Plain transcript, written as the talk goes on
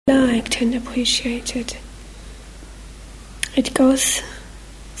liked and appreciated. It goes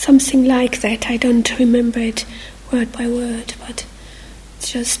something like that. I don't remember it word by word, but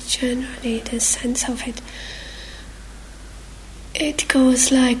just generally the sense of it. It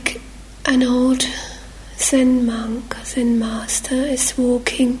goes like an old Zen monk, Zen master is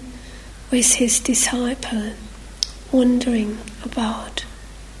walking with his disciple, wandering about.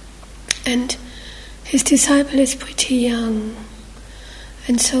 And his disciple is pretty young,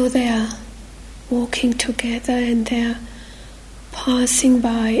 and so they are walking together, and they are passing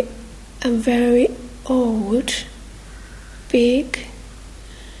by a very old, big,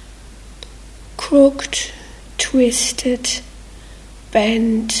 crooked, twisted,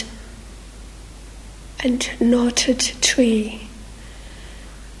 bent and knotted tree.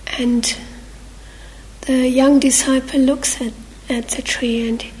 And the young disciple looks at the tree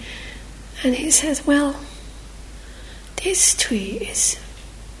and he says, well, this tree is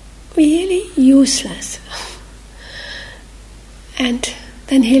really useless. And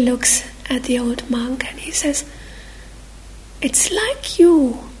then he looks at the old monk and he says, it's like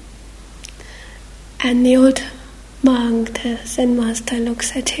you. And the old monk, the Zen master,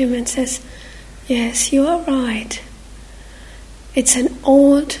 looks at him and says, yes, you are right. It's an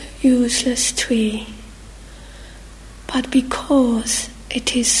old, useless tree. But because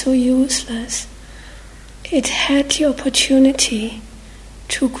it is so useless, it had the opportunity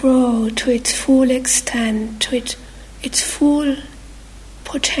to grow to its full extent, to its full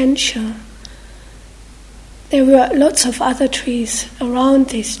potential. There were lots of other trees around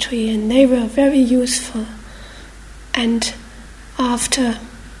this tree, and they were very useful. And after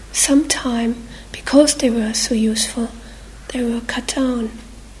some time, because they were so useful, they were cut down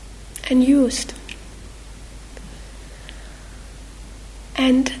and used.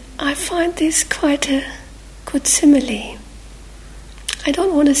 And I find this quite a good simile. I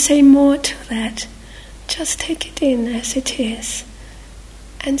don't want to say more to that. Just take it in as it is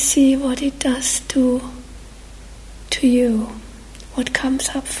and see what it does do to you, what comes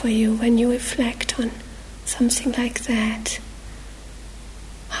up for you when you reflect on something like that.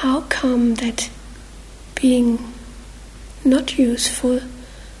 How come that being not useful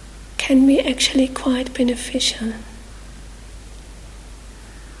can be actually quite beneficial?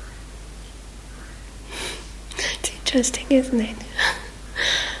 It's interesting, isn't it?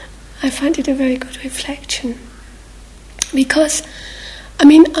 I find it a very good reflection. Because,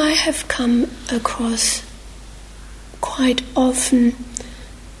 I have come across quite often,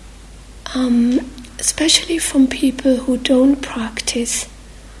 especially from people who don't practice,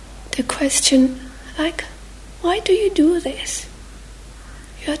 the question like, why do you do this?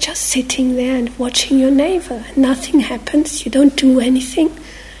 You're just sitting there and watching your neighbor. Nothing happens. You don't do anything.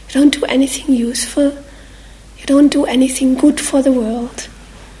 You don't do anything useful. You don't do anything good for the world.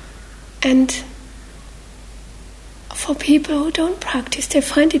 And for people who don't practice, they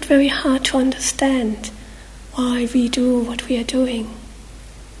find it very hard to understand why we do what we are doing.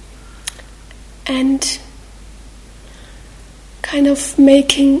 And kind of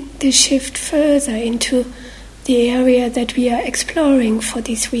making the shift further into the area that we are exploring for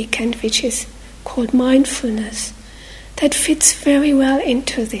this weekend, which is called mindfulness, that fits very well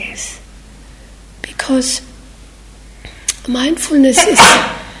into this. Because mindfulness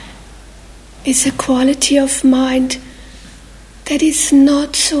is a quality of mind that is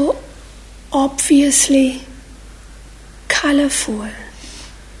not so obviously colorful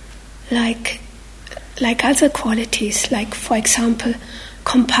like other qualities, like, for example,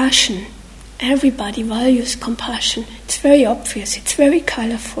 compassion. Everybody values compassion. It's very obvious, it's very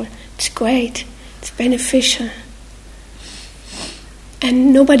colorful, it's great, it's beneficial.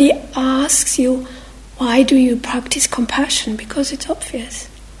 And nobody asks you, why do you practice compassion? Because it's obvious.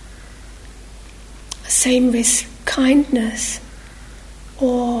 Same with kindness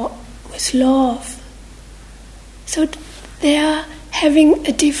or with love. So they are having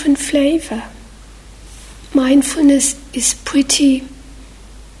a different flavor. Mindfulness is pretty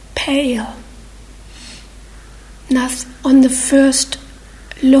pale. Not on the first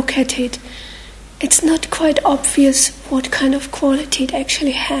look at it, it's not quite obvious what kind of quality it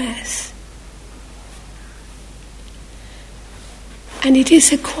actually has. And it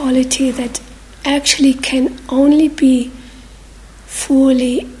is a quality that actually can only be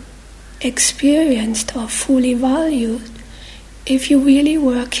fully experienced or fully valued if you're really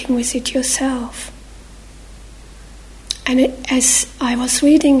working with it yourself. And as I was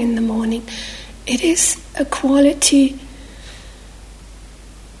reading in the morning, it is a quality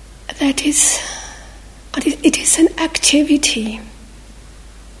that it is an activity.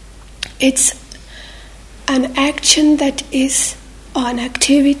 It's an action that is or an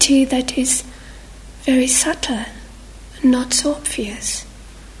activity that is very subtle, not so obvious.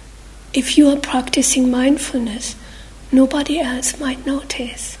 If you are practicing mindfulness, nobody else might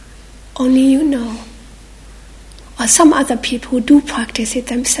notice. Only you know. Or some other people who do practice it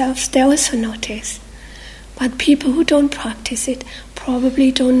themselves, they also notice. But people who don't practice it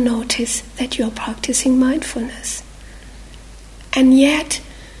probably don't notice that you're practicing mindfulness. And yet,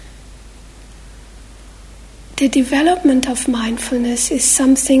 the development of mindfulness is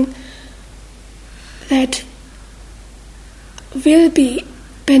something that will be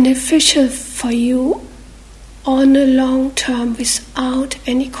beneficial for you on a long term without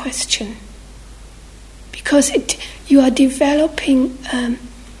any question. Because you are developing a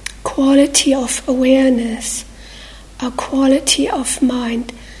quality of awareness, a quality of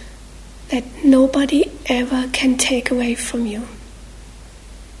mind that nobody ever can take away from you.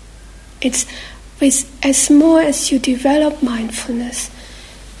 It's as more as you develop mindfulness,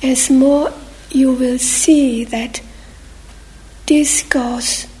 as more you will see that this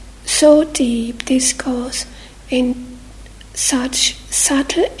goes so deep, this goes in such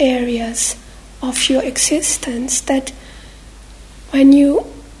subtle areas of your existence that when you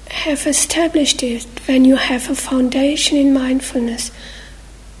have established it, when you have a foundation in mindfulness,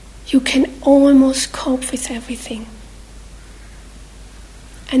 you can almost cope with everything.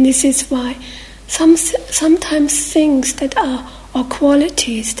 And this is why sometimes things that are, or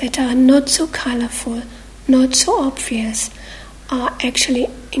qualities that are not so colorful, not so obvious, are actually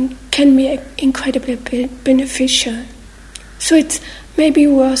can be incredibly beneficial. So it's maybe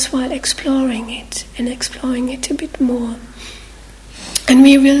worthwhile exploring it a bit more. And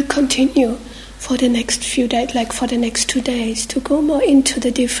we will continue for the next few days, like for the next 2 days, to go more into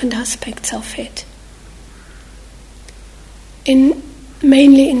the different aspects of it.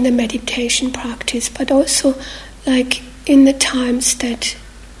 Mainly in the meditation practice, but also like in the times that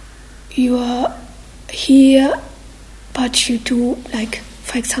you are here, but you do, like,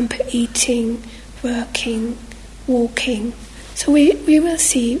 for example, eating, working, walking. So we will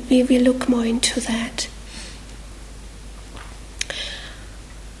see, we will look more into that.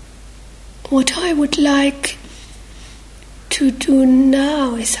 What I would like to do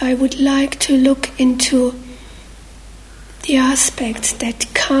now is I would like to look into the aspects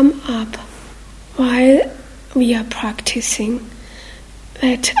that come up while we are practicing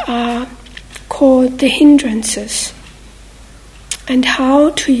that are called the hindrances, and how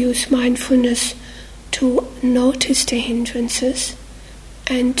to use mindfulness to notice the hindrances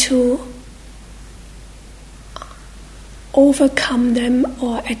and to overcome them,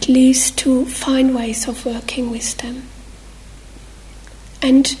 or at least to find ways of working with them.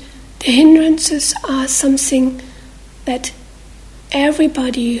 And the hindrances are something that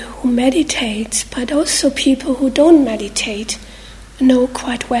everybody who meditates, but also people who don't meditate, know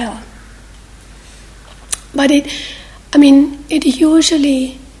quite well. But it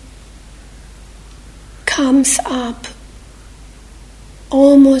usually comes up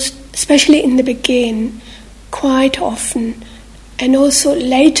almost, especially in the beginning, quite often, and also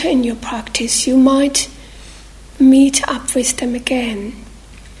later in your practice you might meet up with them again.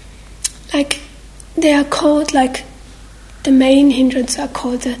 Like, they are called, like, the main hindrances are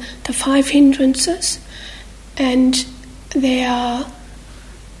called the 5 hindrances, and they are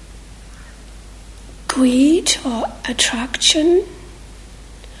greed or attraction,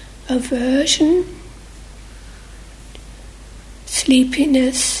 aversion,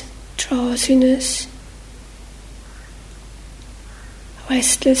 sleepiness, drowsiness,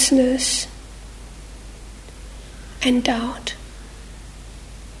 restlessness, and doubt.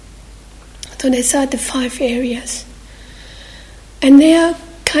 So these are the 5 areas. And they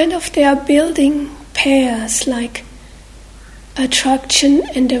are building pairs, like attraction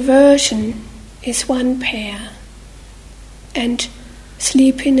and aversion is one pair, and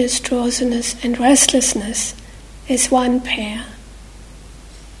sleepiness, drowsiness, and restlessness is one pair.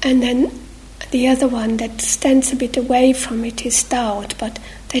 And then the other one that stands a bit away from it is doubt, but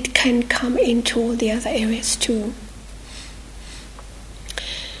that can come into all the other areas too.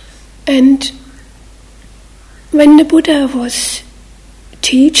 And when the Buddha was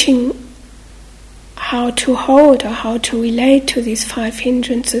teaching how to hold or how to relate to these 5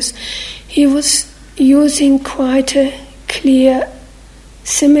 hindrances, he was using quite a clear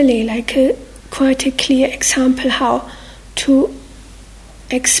simile, like quite a clear example how to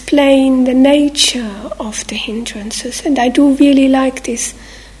explain the nature of the hindrances. And I do really like this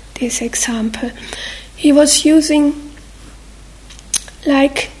example. He was using,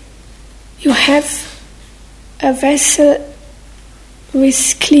 like, you have a vessel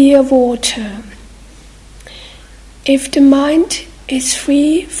with clear water. If the mind is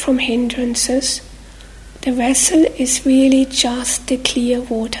free from hindrances. The vessel is really just the clear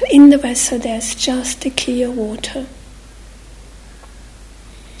water. In the vessel there's just the clear water.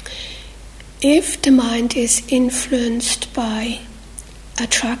 If the mind is influenced by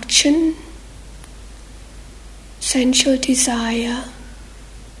attraction, sensual desire,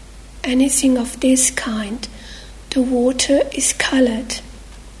 anything of this kind, the water is colored.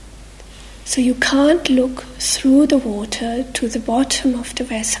 So you can't look through the water to the bottom of the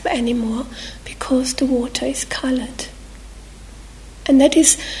vessel anymore because the water is colored. And that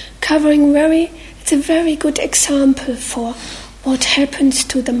is covering it's a very good example for what happens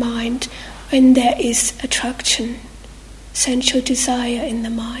to the mind when there is attraction, sensual desire in the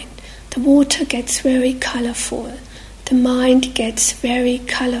mind. The water gets very colorful. The mind gets very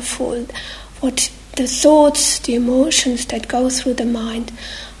colorful. What the thoughts, the emotions that go through the mind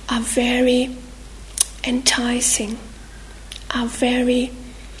are very enticing, are very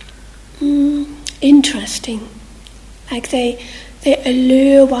interesting. Like they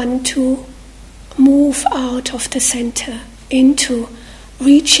allure one to move out of the center into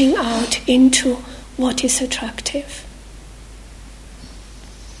reaching out into what is attractive.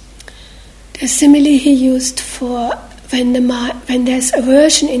 The simile he used for when there's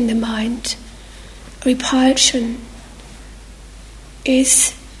aversion in the mind, repulsion,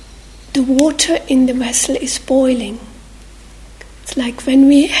 is the water in the vessel is boiling. It's like when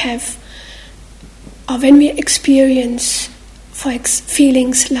we experience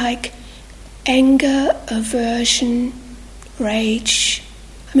feelings like anger, aversion, rage.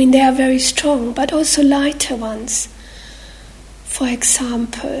 I mean, they are very strong, but also lighter ones. For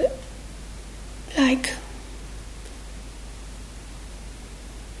example, like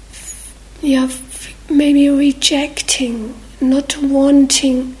maybe rejecting, not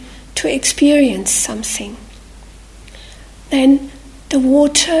wanting to experience something. Then the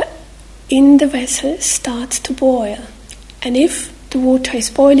water in the vessel starts to boil. And if the water is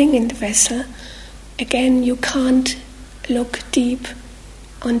boiling in the vessel, again you can't look deep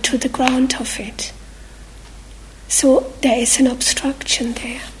onto the ground of it. So there is an obstruction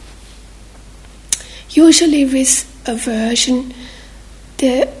there. Usually with aversion,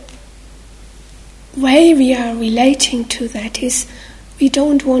 the way we are relating to that is we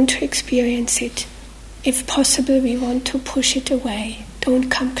don't want to experience it. If possible, we want to push it away. Don't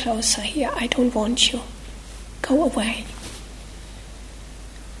come closer here. I don't want you. Go away.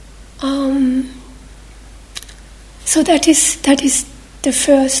 So that is the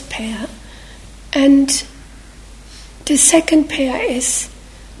first pair. And the second pair is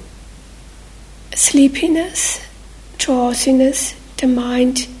sleepiness, drowsiness, the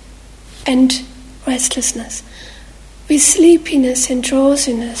mind, and restlessness. With sleepiness and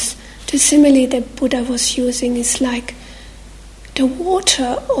drowsiness, the simile that Buddha was using is like the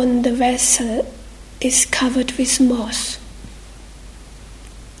water on the vessel is covered with moss.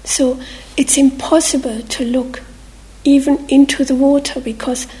 So it's impossible to look even into the water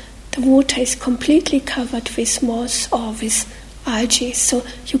because the water is completely covered with moss or with algae. So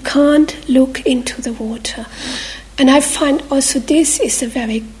you can't look into the water. And I find also this is a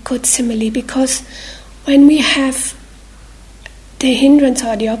very good simile because when we have the hindrance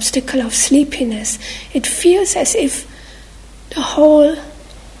or the obstacle of sleepiness, it feels as if the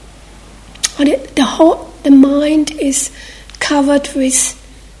mind is covered with,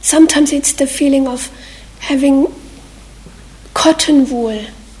 sometimes it's the feeling of having cotton wool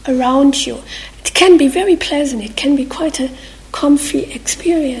around you. It can be very pleasant, it can be quite a comfy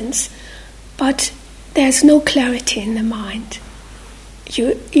experience, but there's no clarity in the mind.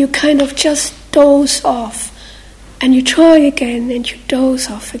 You kind of just doze off, and you try again, and you doze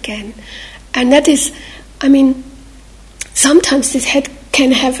off again. And that is, I mean, sometimes this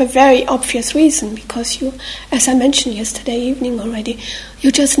can have a very obvious reason, because you, as I mentioned yesterday evening already,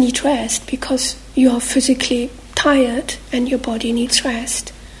 you just need rest, because you are physically tired, and your body needs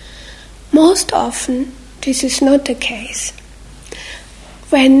rest. Most often, this is not the case.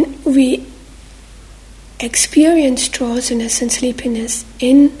 When we experience drowsiness and sleepiness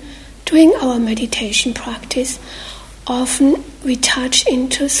in doing our meditation practice, often we touch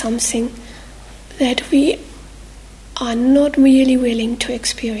into something that we are not really willing to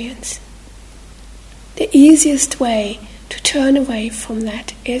experience. The easiest way to turn away from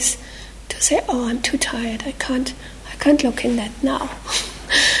that is to say, "Oh, I'm too tired. I can't look in that now."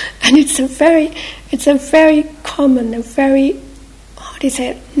 And it's a very common, a very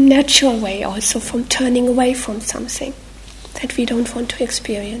natural way also from turning away from something that we don't want to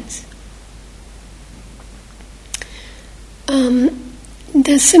experience.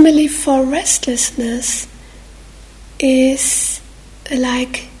 The simile for restlessness is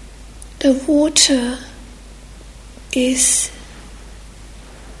like the water is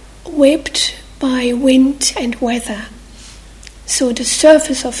whipped by wind and weather. So the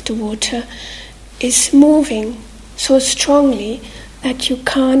surface of the water is moving so strongly that you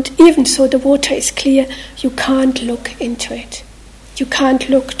can't, even so the water is clear, you can't look into it. You can't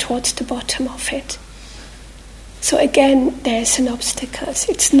look towards the bottom of it. So again, there's an obstacle.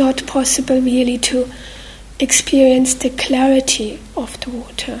 It's not possible really to experience the clarity of the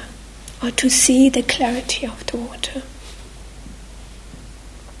water or to see the clarity of the water.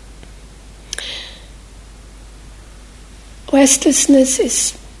 Restlessness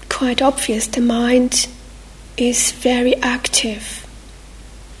is quite obvious. The mind is very active.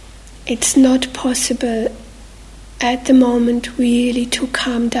 It's not possible at the moment really to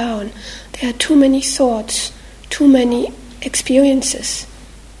calm down. There are too many thoughts, too many experiences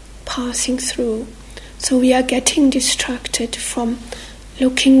passing through. So we are getting distracted from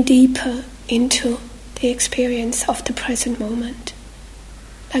looking deeper into the experience of the present moment.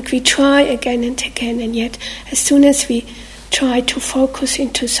 Like we try again and again, and yet as soon as we try to focus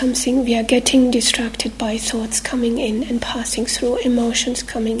into something, we are getting distracted by thoughts coming in and passing through, emotions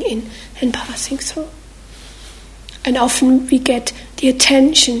coming in and passing through. And often the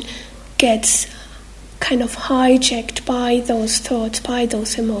attention gets kind of hijacked by those thoughts, by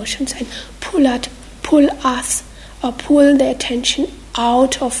those emotions, and pull the attention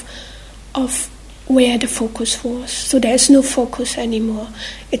out of where the focus was. So there's no focus anymore.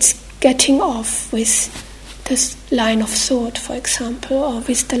 It's getting off with this line of thought, for example, or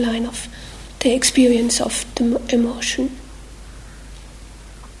with the line of the experience of the emotion.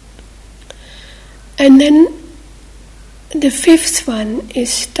 And then the fifth one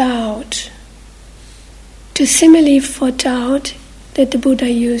is doubt. The simile for doubt that the Buddha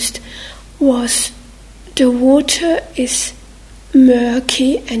used was the water is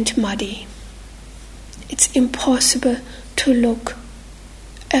murky and muddy. It's impossible to look.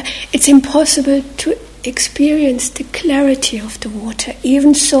 It's impossible to experience the clarity of the water.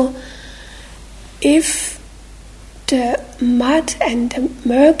 Even so, if the mud and the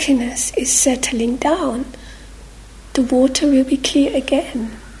murkiness is settling down, the water will be clear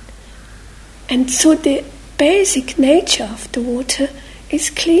again. And so the basic nature of the water is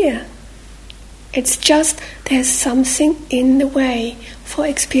clear. It's just there's something in the way for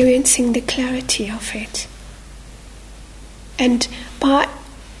experiencing the clarity of it. And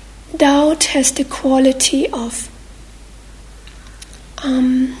doubt has the quality of,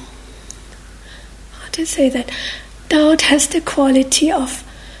 doubt has the quality of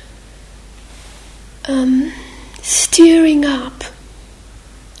stirring up,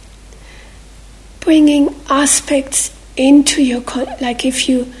 bringing aspects into your, like if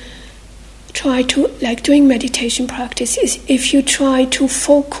you try to, like doing meditation practice, is if you try to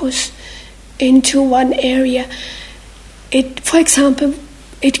focus into one area, for example,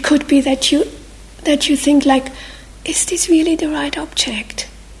 it could be that you think like, is this really the right object?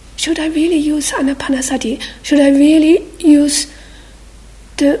 Should I really use anapanasati? Should I really use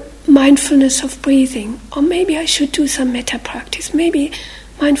the mindfulness of breathing? Or maybe I should do some metta practice. Maybe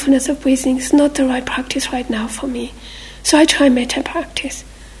mindfulness of breathing is not the right practice right now for me. So I try metta practice.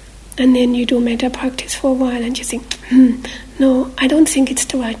 And then you do metta practice for a while and you think, no, I don't think it's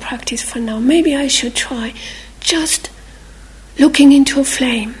the right practice for now. Maybe I should try just looking into a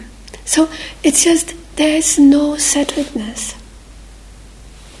flame. So it's just, there's no settledness.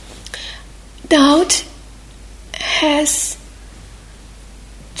 Doubt has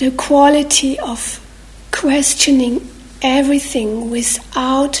the quality of questioning everything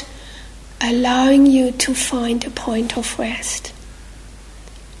without allowing you to find a point of rest.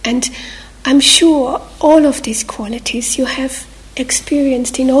 And I'm sure all of these qualities you have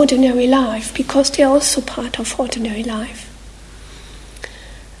experienced in ordinary life, because they're also part of ordinary life.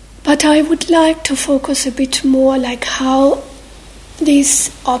 But I would like to focus a bit more like how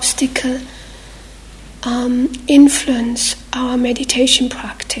these obstacles influence our meditation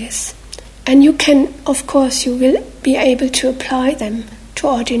practice. And you can, of course, you will be able to apply them to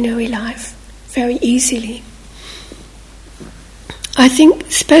ordinary life very easily. I think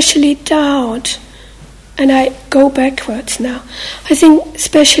especially doubt, and I go backwards now, I think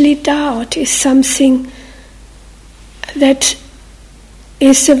especially doubt is something that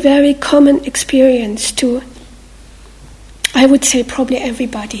is a very common experience to, I would say, probably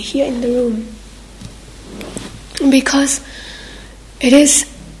everybody here in the room. Because it is,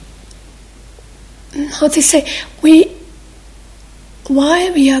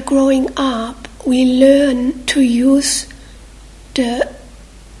 while we are growing up, we learn to use the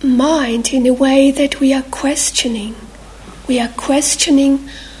mind in a way that we are questioning. we are questioning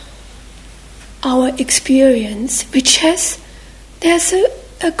our experience, there's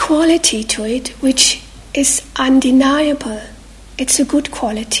a quality to it which is undeniable. It's a good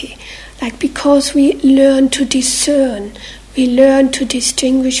quality. Like, because we learn to discern, we learn to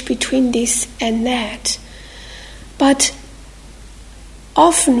distinguish between this and that. But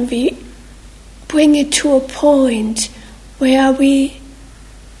often we bring it to a point where we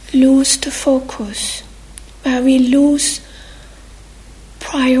lose the focus, where we lose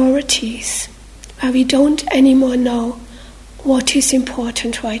priorities, where we don't anymore know what is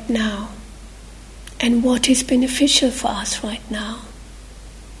important right now and what is beneficial for us right now.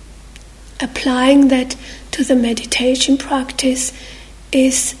 Applying that to the meditation practice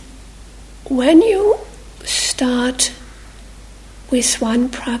is when you start with one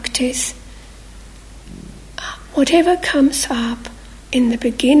practice, whatever comes up in the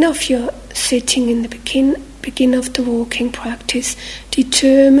beginning of your sitting, in the begin of the walking practice,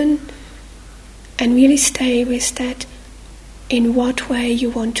 determine and really stay with that in what way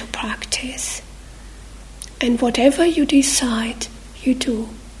you want to practice. And whatever you decide, you do.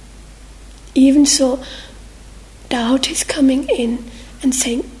 Even so, doubt is coming in and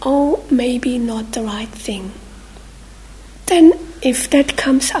saying, oh, maybe not the right thing. Then, if that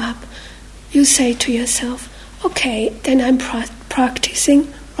comes up, you say to yourself, okay, then I'm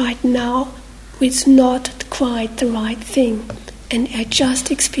practicing right now with not quite the right thing, and I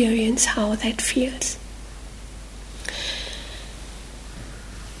just experience how that feels.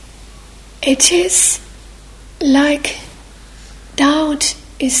 It is like doubt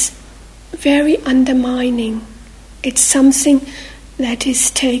is very undermining. It's something that is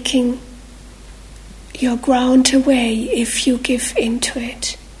taking your ground away if you give into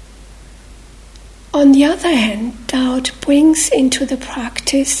it. On the other hand, doubt brings into the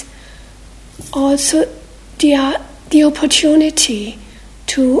practice also the opportunity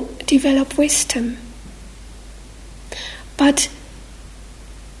to develop wisdom. But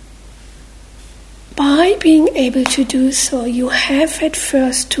by being able to do so, you have at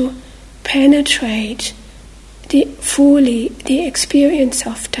first to penetrate fully the experience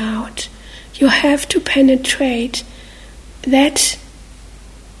of doubt. You have to penetrate that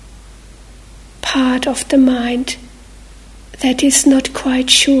part of the mind that is not quite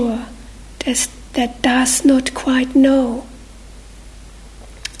sure, that does not quite know,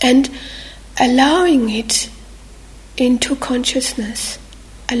 and allowing it into consciousness,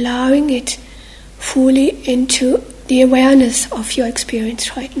 allowing it fully into the awareness of your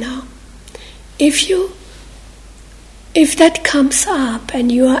experience right now. If that comes up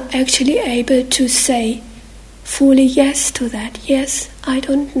and you are actually able to say fully yes to that, yes, I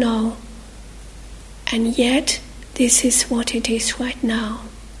don't know, and yet this is what it is right now,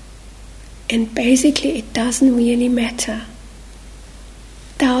 and basically it doesn't really matter,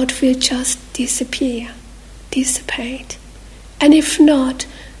 doubt will just dissipate. And if not,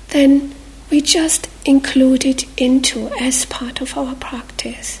 then we just include it into as part of our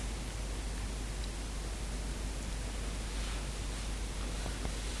practice.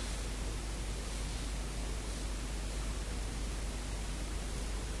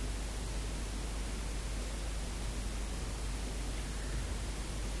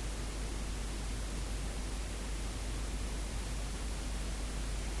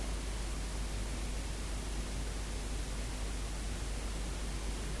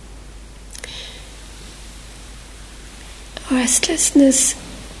 Restlessness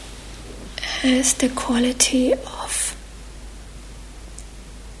has the quality of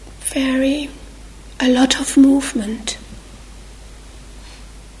a lot of movement,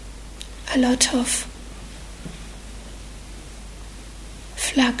 a lot of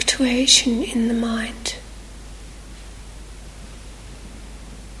fluctuation in the mind.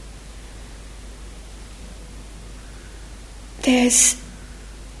 There's,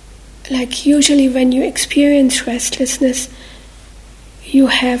 like, usually when you experience restlessness, you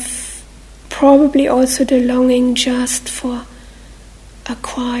have probably also the longing just for a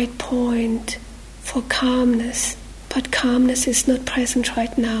quiet point, for calmness. But calmness is not present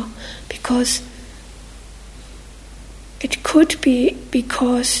right now, because it could be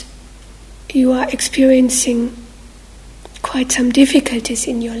because you are experiencing quite some difficulties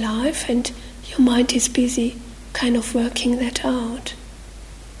in your life and your mind is busy kind of working that out.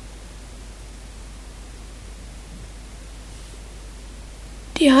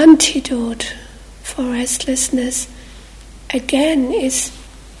 The antidote for restlessness, again, is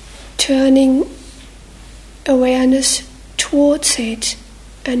turning awareness towards it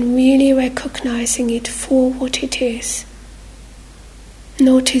and really recognizing it for what it is.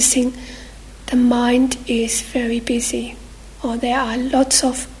 Noticing the mind is very busy. or there are lots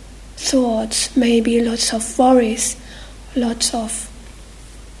of thoughts, maybe lots of worries, lots of,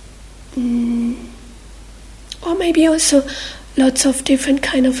 or maybe also lots of different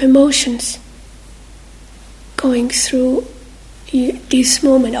kind of emotions going through this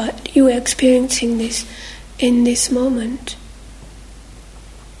moment, or you are experiencing this in this moment.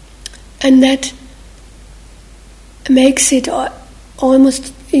 And that makes it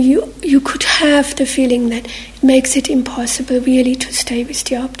almost, you could have the feeling that it makes it impossible really to stay with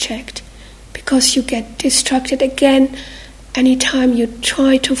the object, because you get distracted again anytime you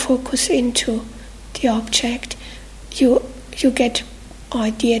try to focus into the object. You get,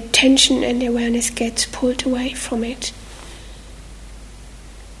 or the attention and the awareness gets pulled away from it.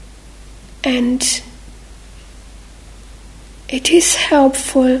 And it is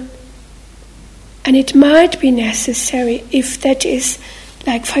helpful, and it might be necessary if that is,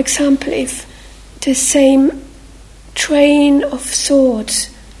 like for example, if the same train of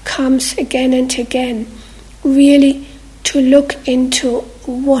thoughts comes again and again, really to look into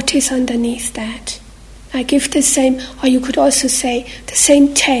what is underneath that. Like if the same, or you could also say the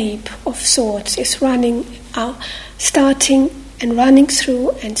same tape of thoughts is running out, starting and running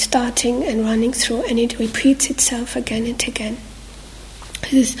through and starting and running through, and it repeats itself again and again.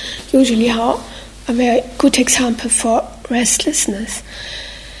 This is usually a very good example for restlessness.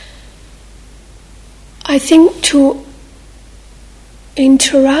 I think to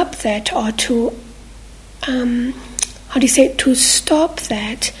interrupt that, or to to stop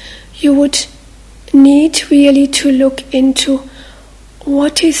that, you would need really to look into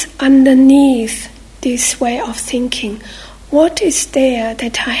what is underneath this way of thinking. What is there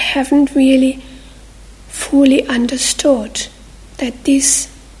that I haven't really fully understood, that this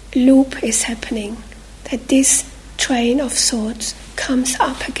loop is happening, that this train of thoughts comes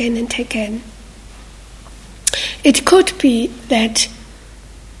up again and again. It could be that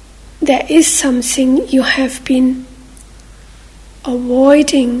there is something you have been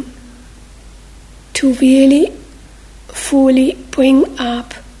avoiding to really fully bring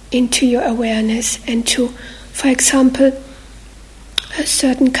up into your awareness, and to, for example, a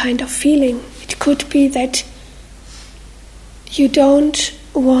certain kind of feeling. It could be that you don't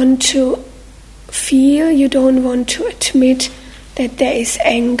want to feel, you don't want to admit that there is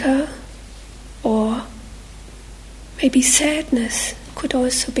anger, or maybe sadness could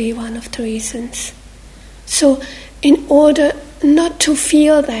also be one of the reasons. So in order not to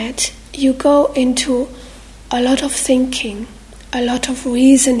feel that, you go into a lot of thinking, a lot of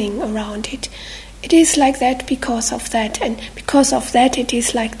reasoning around it. It is like that because of that, and because of that it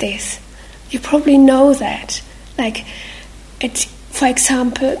is like this. You probably know that. Like, for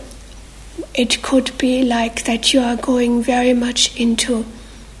example, it could be like that you are going very much into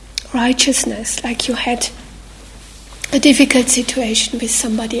righteousness, like you had a difficult situation with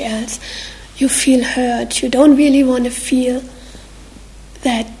somebody else. You feel hurt, you don't really want to feel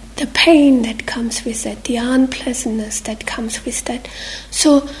that, the pain that comes with that, the unpleasantness that comes with that.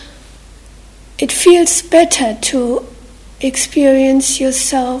 So it feels better to experience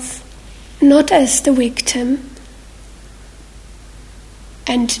yourself not as the victim,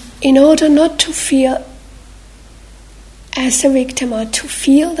 and in order not to feel as a victim, or to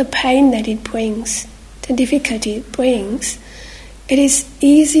feel the pain that it brings, the difficulty it brings, it is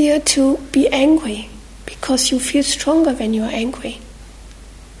easier to be angry, because you feel stronger when you are angry.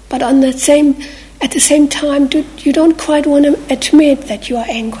 But at the same time, you don't quite want to admit that you are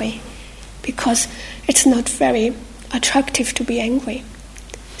angry, because it's not very attractive to be angry.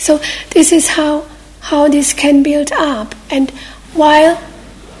 So this is how this can build up. And while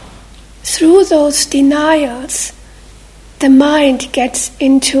through those denials, the mind gets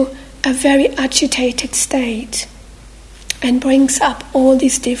into a very agitated state and brings up all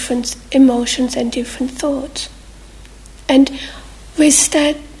these different emotions and different thoughts. And with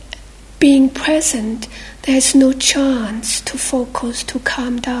that being present, there's no chance to focus, to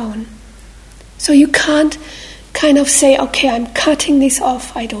calm down. So you can't kind of say, okay, I'm cutting this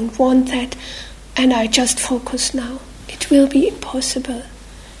off, I don't want that, and I just focus now. It will be impossible.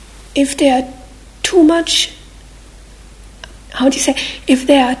 If there are too much, if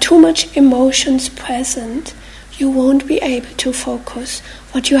there are too much emotions present, you won't be able to focus.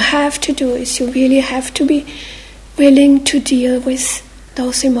 What you have to do is you really have to be willing to deal with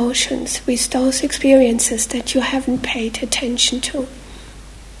those emotions, with those experiences that you haven't paid attention to.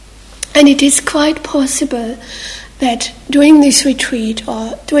 And it is quite possible that during this retreat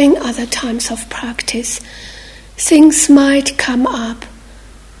or during other times of practice, things might come up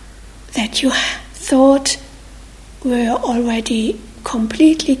that you thought were already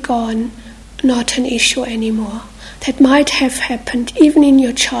completely gone, not an issue anymore. that might have happened even in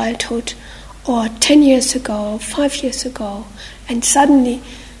your childhood or 10 years ago, 5 years ago, and suddenly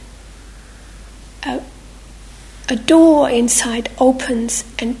a door inside opens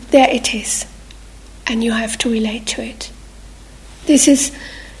and there it is, and you have to relate to it. This is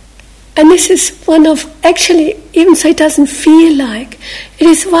one of, actually, even so it doesn't feel like, it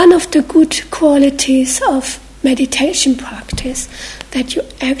is one of the good qualities of meditation practice, that you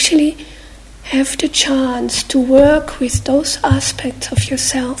actually have the chance to work with those aspects of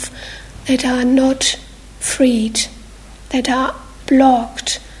yourself that are not freed, that are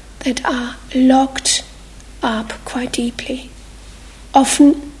blocked, that are locked up quite deeply.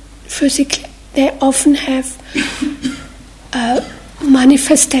 Often physically, they often have a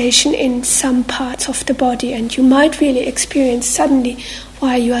manifestation in some parts of the body, and you might really experience suddenly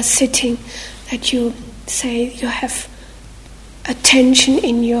while you are sitting that you say you have a tension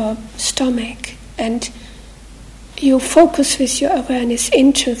in your stomach, and you focus with your awareness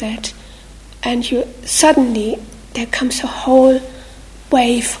into that, and you suddenly there comes a whole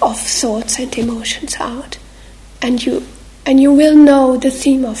wave of thoughts and emotions out, and you will know the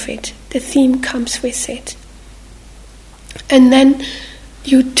theme of it. The theme comes with it, and then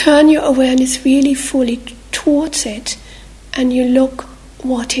you turn your awareness really fully towards it, and you look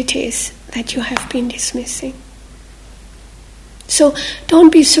what it is that you have been dismissing. So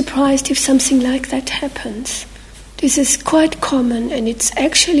don't be surprised if something like that happens. This is quite common, and it's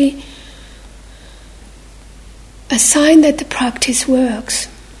actually a sign that the practice works.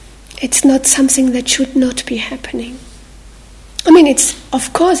 It's not something that should not be happening. I mean,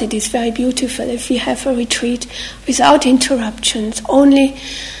 of course it is very beautiful if we have a retreat without interruptions, only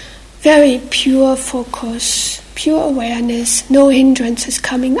very pure focus, pure awareness, no hindrances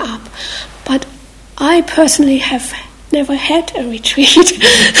coming up. But I personally have never had a retreat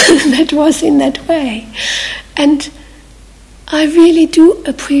that was in that way. And I really do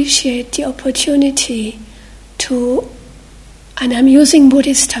appreciate the opportunity to, and I'm using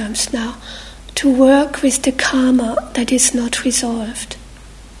Buddhist terms now, to work with the karma that is not resolved.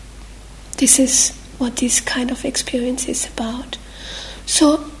 This is what this kind of experience is about.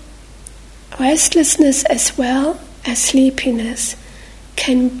 So restlessness as well as sleepiness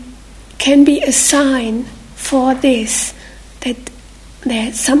can be a sign for this, that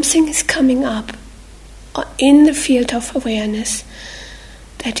there something is coming up in the field of awareness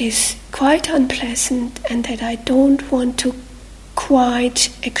that is quite unpleasant and that I don't want to quite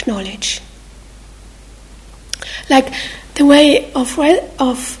acknowledge. Like the way of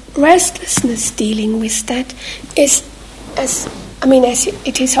restlessness dealing with that is, as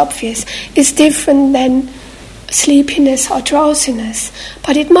it is obvious, is different than sleepiness or drowsiness,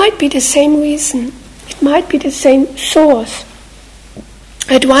 but it might be the same reason. It might be the same source.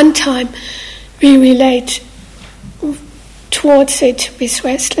 At one time, we relate towards it with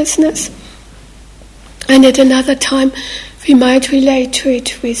restlessness, and at another time, we might relate to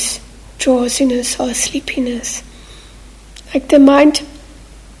it with drowsiness or sleepiness. Like the mind,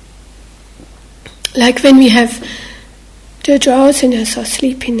 like when we have the drowsiness or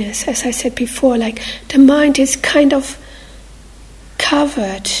sleepiness, as I said before, like the mind is kind of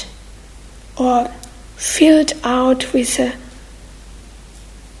covered or filled out with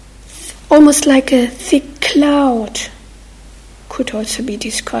almost like a thick cloud, could also be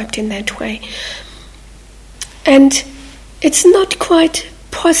described in that way. And it's not quite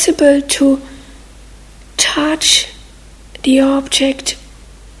possible to touch the object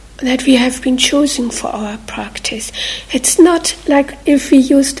that we have been choosing for our practice. It's not like if we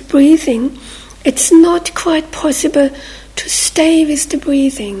used breathing, it's not quite possible to stay with the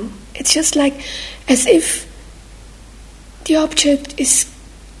breathing. It's just like as if the object is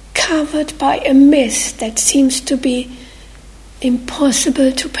covered by a mist that seems to be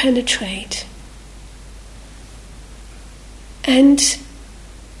impossible to penetrate. And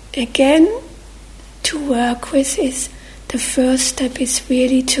again, to work with is, the first step is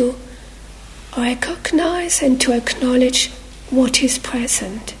really to recognize and to acknowledge what is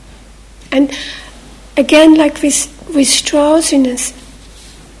present. And again, like with drowsiness,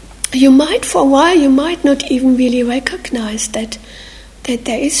 you might, for a while, you might not even really recognize that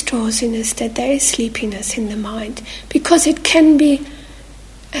there is drowsiness, that there is sleepiness in the mind, because it can be,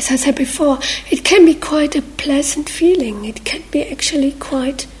 as I said before, it can be quite a pleasant feeling. It can be actually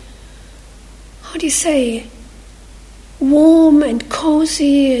quite, how do you say, warm and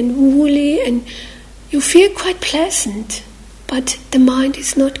cozy and woolly, and you feel quite pleasant, but the mind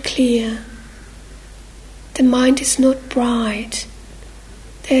is not clear. The mind is not bright.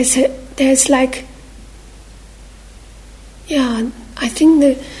 There's like, I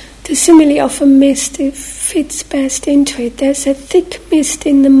think the simile of a mist, it fits best into it. There's a thick mist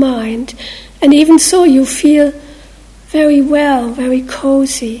in the mind, and even so you feel very well, very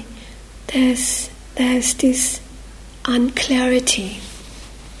cozy. There's this unclarity.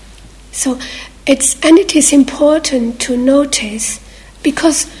 So it is important to notice,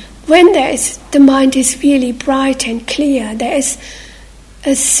 because when the mind is really bright and clear, there is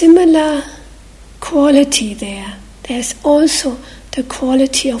a similar quality there. There's also the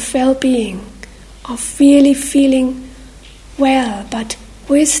quality of well-being, of really feeling well, but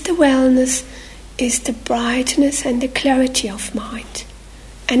with the wellness is the brightness and the clarity of mind.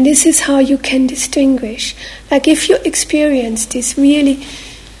 And this is how you can distinguish. Like if you experience this really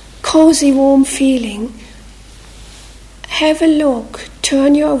cozy, warm feeling, have a look,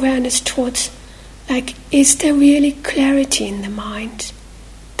 turn your awareness towards, like, is there really clarity in the mind?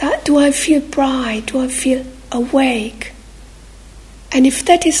 Do I feel bright? Do I feel awake? And if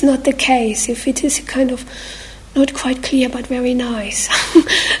that is not the case, if it is kind of not quite clear but very nice,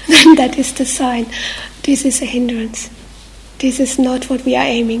 then that is the sign. This is a hindrance. This is not what we are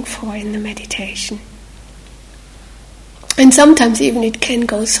aiming for in the meditation. And sometimes even it can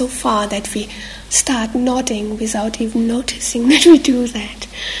go so far that we start nodding without even noticing that we do that.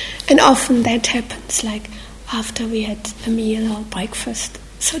 And often that happens, like after we had a meal or breakfast.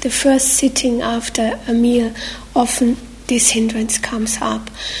 So the first sitting after a meal, often this hindrance comes up.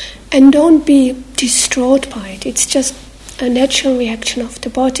 And don't be distraught by it. It's just a natural reaction of the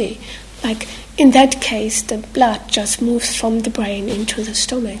body. Like in that case, the blood just moves from the brain into the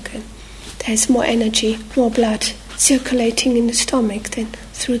stomach, and there's more energy, more blood circulating in the stomach than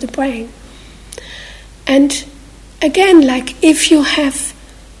through the brain. And again, like if you have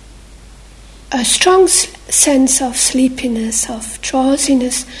a strong sense of sleepiness, of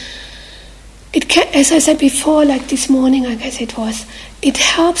drowsiness, it can, as I said before, like this morning, I guess it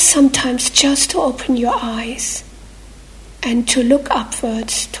helps sometimes just to open your eyes and to look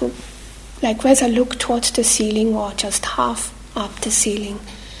upwards, to like whether look towards the ceiling or just half up the ceiling,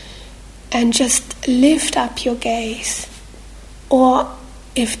 and just lift up your gaze. Or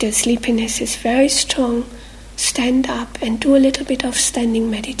if the sleepiness is very strong, stand up and do a little bit of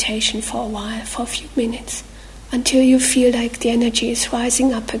standing meditation for a while, for a few minutes, until you feel like the energy is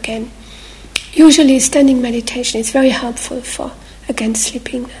rising up again. Usually standing meditation is very helpful for against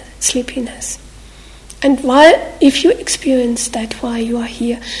sleepiness. And if you experience that while you are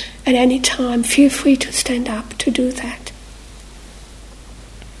here at any time, feel free to stand up to do that.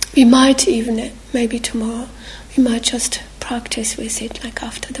 We might even, maybe tomorrow, we might just practice with it, like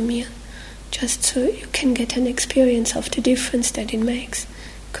after the meal, just so you can get an experience of the difference that it makes,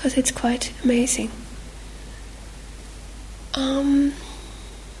 because it's quite amazing.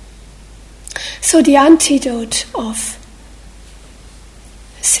 So the antidote of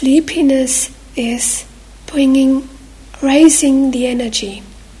sleepiness is raising the energy.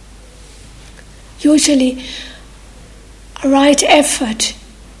 Usually a right effort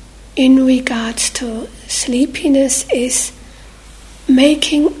in regards to sleepiness is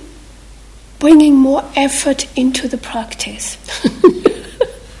bringing more effort into the practice.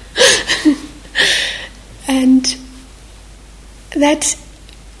 And that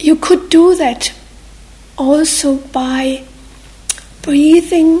you could do that also by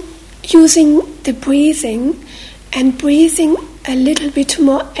breathing, using the breathing, and breathing a little bit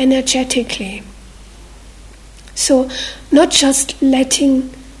more energetically. So not just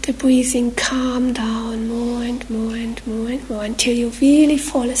letting the breathing calm down more and more and more and more until you really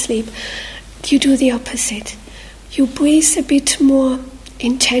fall asleep. You do the opposite. You breathe a bit more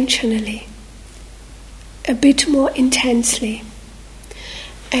intentionally, a bit more intensely.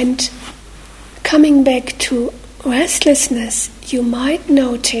 And coming back to restlessness, you might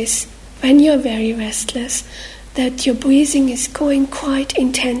notice when you're very restless that your breathing is going quite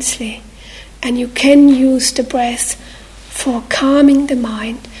intensely, and you can use the breath for calming the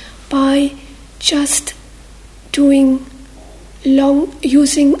mind by just using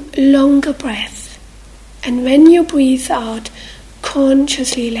longer breath. And when you breathe out,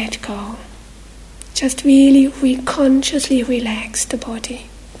 consciously let go. Just really consciously relax the body.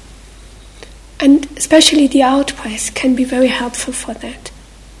 And especially the out breath can be very helpful for that.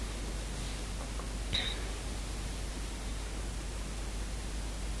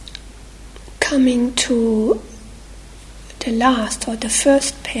 Coming to the last or the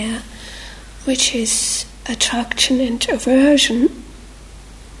first pair, which is attraction and aversion.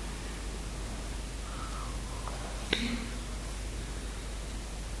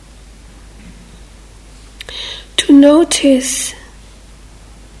 To notice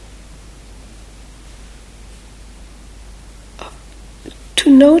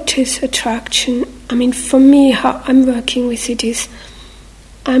notice attraction, for me, how I'm working with it is,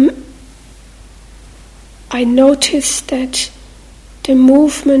 I notice that the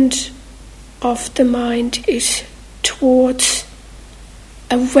movement of the mind is towards,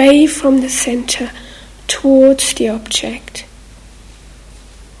 away from the center, towards the object.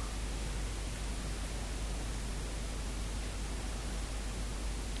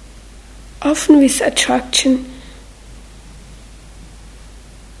 Often with attraction,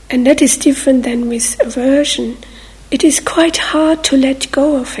 and that is different than with aversion, it is quite hard to let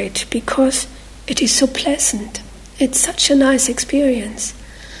go of it because it is so pleasant. It's such a nice experience.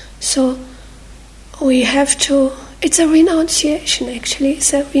 So we have to, it's a renunciation actually,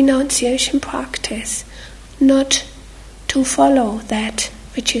 it's a renunciation practice, not to follow that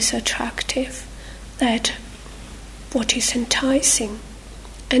which is attractive, that what is enticing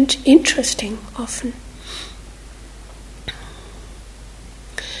and interesting often.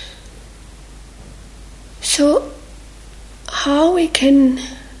 So how we can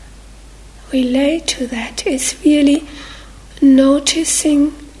relate to that is really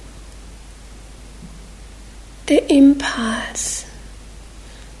noticing the impulse,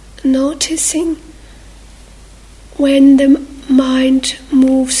 noticing when the mind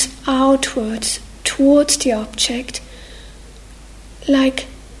moves outwards towards the object, like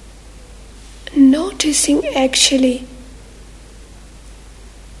noticing actually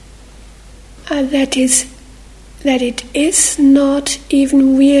that it is not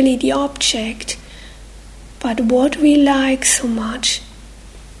even really the object, but what we like so much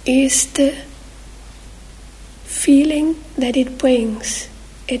is the feeling that it brings.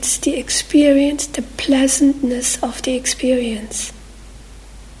 It's the experience, the pleasantness of the experience.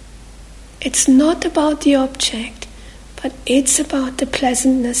 It's not about the object, but it's about the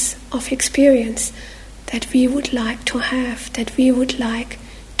pleasantness of experience that we would like to have, that we would like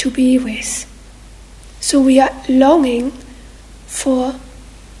to be with. So we are longing for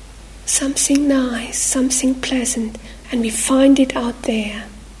something nice, something pleasant, and we find it out there.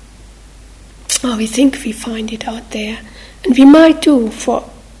 Or we think we find it out there. And we might do for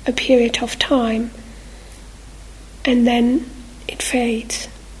a period of time, and then it fades.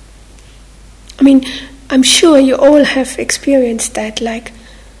 I'm sure you all have experienced that, like,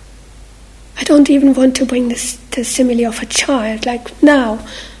 I don't even want to bring the simile of a child. Like now,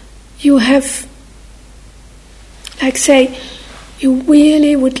 you have, like say, you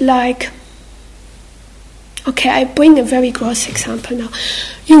really would like, okay, I bring a very gross example now.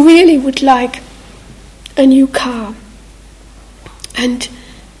 You really would like a new car, and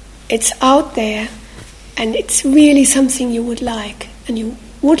it's out there, and it's really something you would like, and you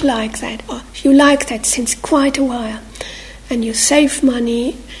would like that, or you like that since quite a while, and you save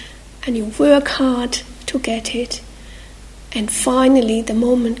money, and you work hard to get it, and finally the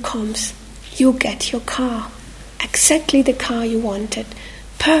moment comes, you get your car, exactly the car you wanted,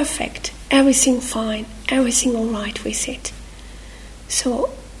 perfect, everything fine, everything all right with it.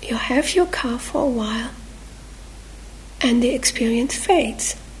 So you have your car for a while, and the experience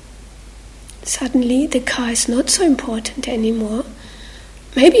fades. Suddenly the car is not so important anymore.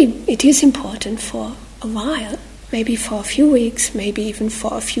 Maybe it is important for a while, maybe for a few weeks, maybe even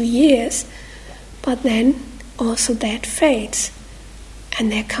for a few years, but then also that fades,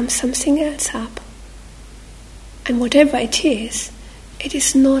 and there comes something else up. And whatever it is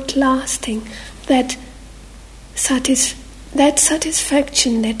not lasting. That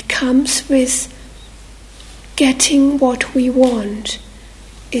satisfaction that comes with getting what we want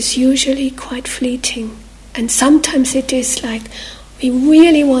is usually quite fleeting. And sometimes it is like we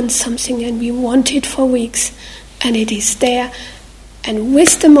really want something and we want it for weeks, and it is there, and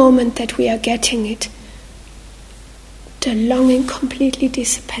with the moment that we are getting it, the longing completely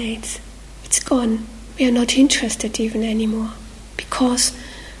dissipates. It's gone. We are not interested even anymore, because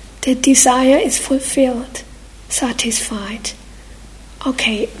the desire is fulfilled, satisfied.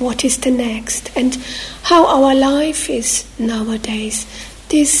 Okay, what is the next? And how our life is nowadays,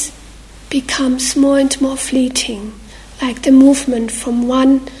 this becomes more and more fleeting, like the movement from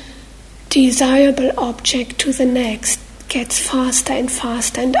one desirable object to the next gets faster and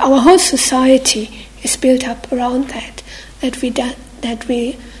faster, and our whole society is built up around that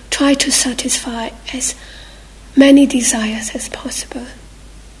we try to satisfy as many desires as possible.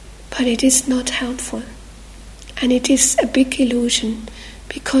 But it is not helpful, and it is a big illusion,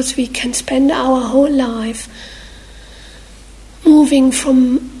 because we can spend our whole life moving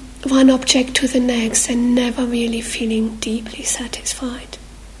from one object to the next and never really feeling deeply satisfied.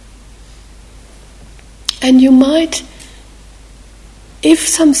 And you might, if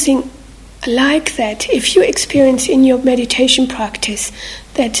something like that, if you experience in your meditation practice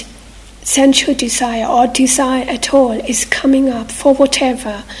that sensual desire or desire at all is coming up for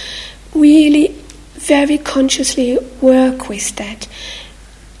whatever, really very consciously work with that.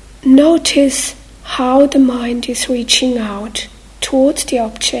 Notice how the mind is reaching out towards the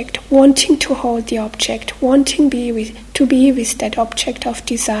object, wanting to hold the object, wanting to be with that object of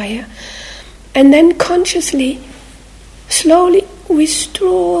desire. And then consciously, slowly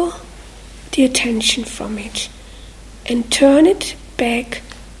withdraw the attention from it and turn it back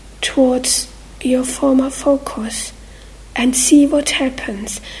towards your former focus and see what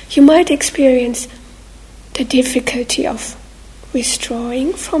happens. You might experience the difficulty of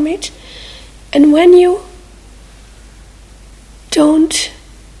withdrawing from it, and when you don't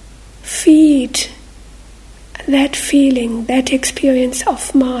feed that feeling, that experience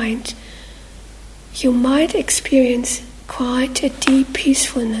of mind, you might experience quite a deep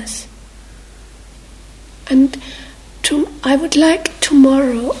peacefulness. And I would like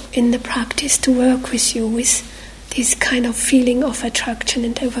tomorrow in the practice to work with you with this kind of feeling of attraction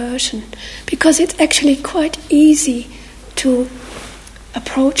and aversion, because it's actually quite easy to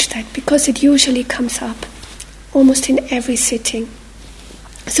approach that, because it usually comes up almost in every sitting.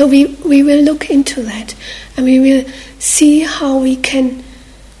 So we will look into that, and we will see how we can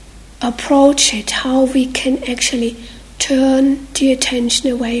approach it, how we can actually turn the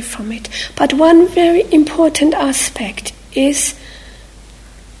attention away from it. But one very important aspect is,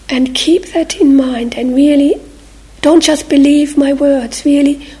 and keep that in mind, and really don't just believe my words,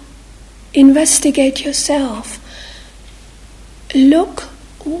 really investigate yourself. Look,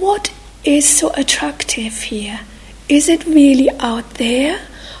 what is so attractive here? Is it really out there,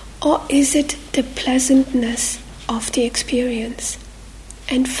 or is it the pleasantness of the experience?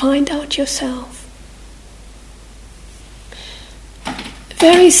 And find out yourself.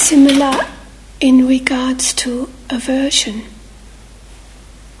 Very similar in regards to aversion.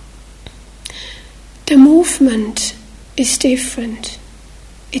 The movement is different.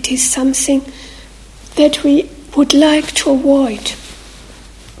 It is something that we would like to avoid,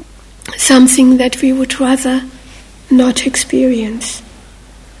 something that we would rather not experience.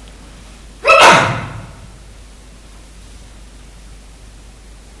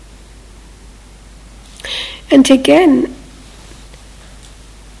 And again,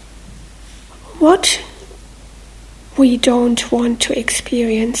 what we don't want to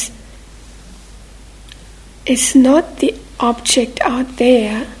experience is not the object out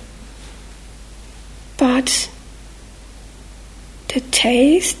there, but the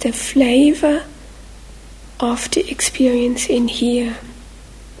taste, the flavor of the experience in here.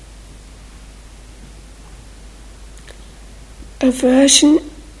 Aversion,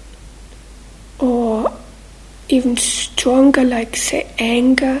 or even stronger, like say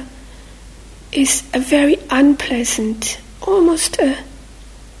anger, is a very unpleasant, almost a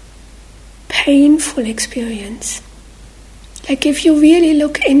painful experience. Like if you really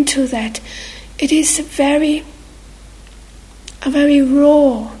look into that, it is a very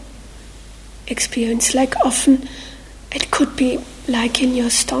raw experience. Like often it could be like in your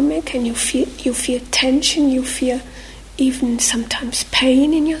stomach, and you feel tension, you feel even sometimes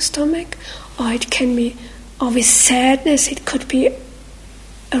pain in your stomach, or it can be with sadness, it could be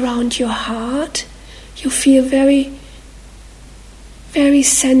around your heart. You feel very, very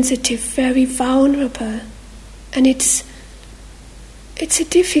sensitive, very vulnerable, and it's a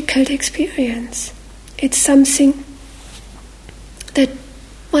difficult experience. It's something that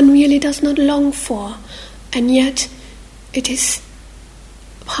one really does not long for, and yet it is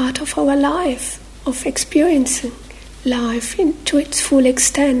part of our life, of experiencing life to its full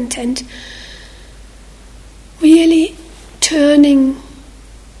extent, and really turning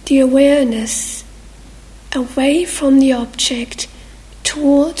the awareness away from the object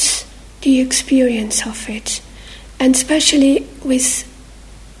towards the experience of it. And especially with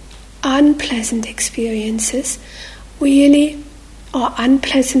unpleasant experiences, really, or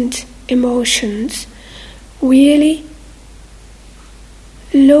unpleasant emotions, really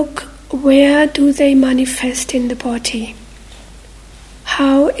look, where do they manifest in the body?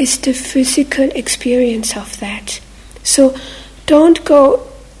 How is the physical experience of that? So don't go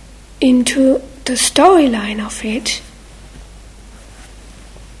into the storyline of it,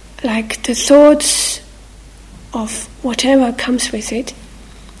 like the thoughts of whatever comes with it.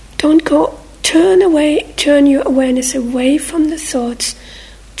 Don't go, turn your awareness away from the thoughts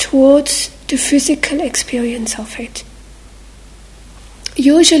towards the physical experience of it.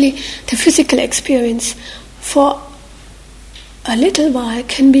 Usually the physical experience for a little while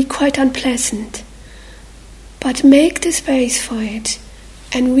can be quite unpleasant, but make the space for it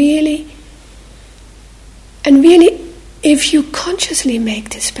and really And really, if you consciously make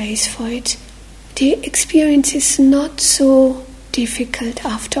the space for it, the experience is not so difficult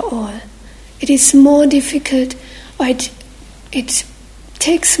after all. It is more difficult, or it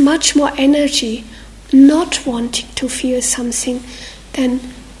takes much more energy not wanting to feel something than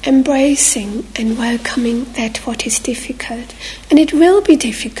embracing and welcoming that what is difficult. And it will be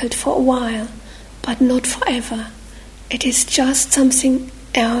difficult for a while, but not forever. It is just something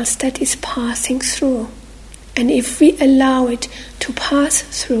else that is passing through. And if we allow it to pass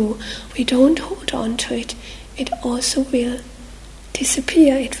through, we don't hold on to it, it also will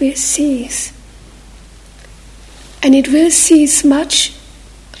disappear, it will cease. And it will cease much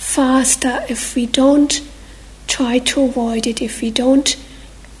faster if we don't try to avoid it, if we don't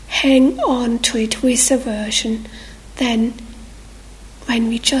hang on to it with aversion, than when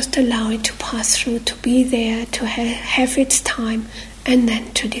we just allow it to pass through, to be there, to have its time, and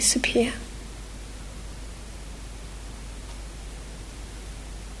then to disappear.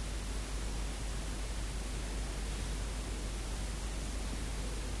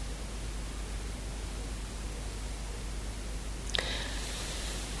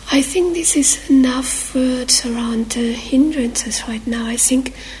 I think this is enough words around the hindrances right now. I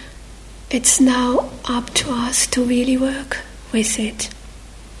think it's now up to us to really work with it.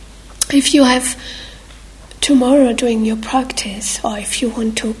 If you have tomorrow doing your practice, or if you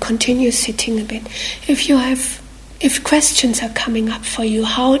want to continue sitting a bit, if questions are coming up for you,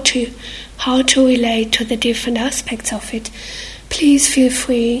 how to relate to the different aspects of it, please feel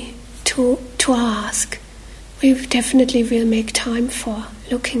free to ask. We definitely will make time for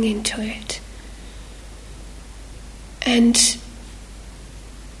looking into it. And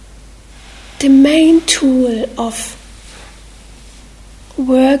the main tool of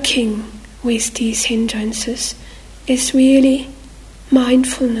working with these hindrances is really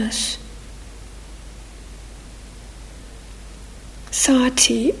mindfulness,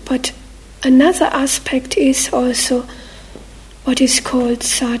 sati. But another aspect is also what is called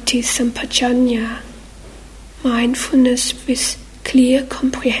sati sampajanya, mindfulness with clear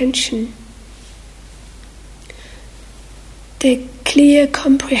comprehension. The clear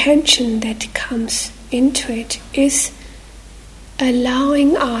comprehension that comes into it is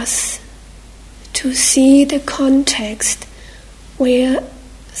allowing us to see the context where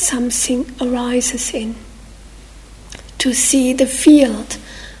something arises in, to see the field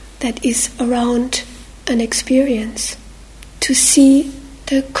that is around an experience, to see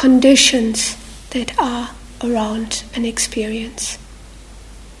the conditions that are around an experience.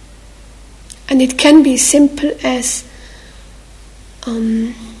 And it can be simple as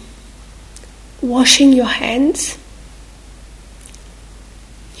washing your hands.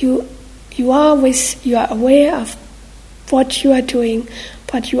 You are aware of what you are doing,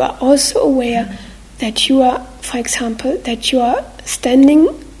 but you are also aware that you are, for example, that you are standing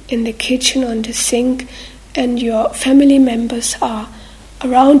in the kitchen on the sink and your family members are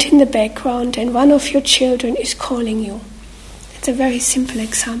around in the background and one of your children is calling you. It's a very simple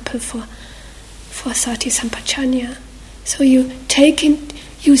example for sati sampajanya. So you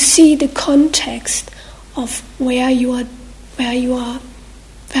see the context of where you are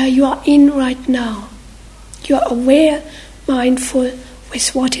in right now. You are aware, mindful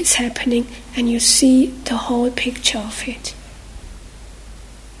with what is happening, and you see the whole picture of it.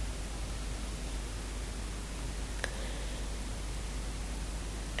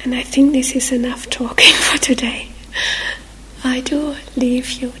 And I think this is enough talking for today. I do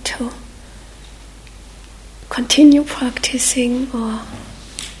leave you to continue practicing, or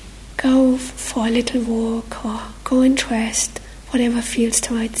go for a little walk, or go and rest, whatever feels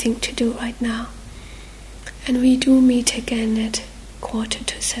the right thing to do right now. And we do meet again at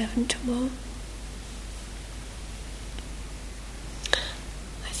 6:45 tomorrow.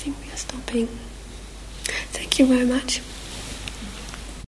 I think we are stopping. Thank you very much.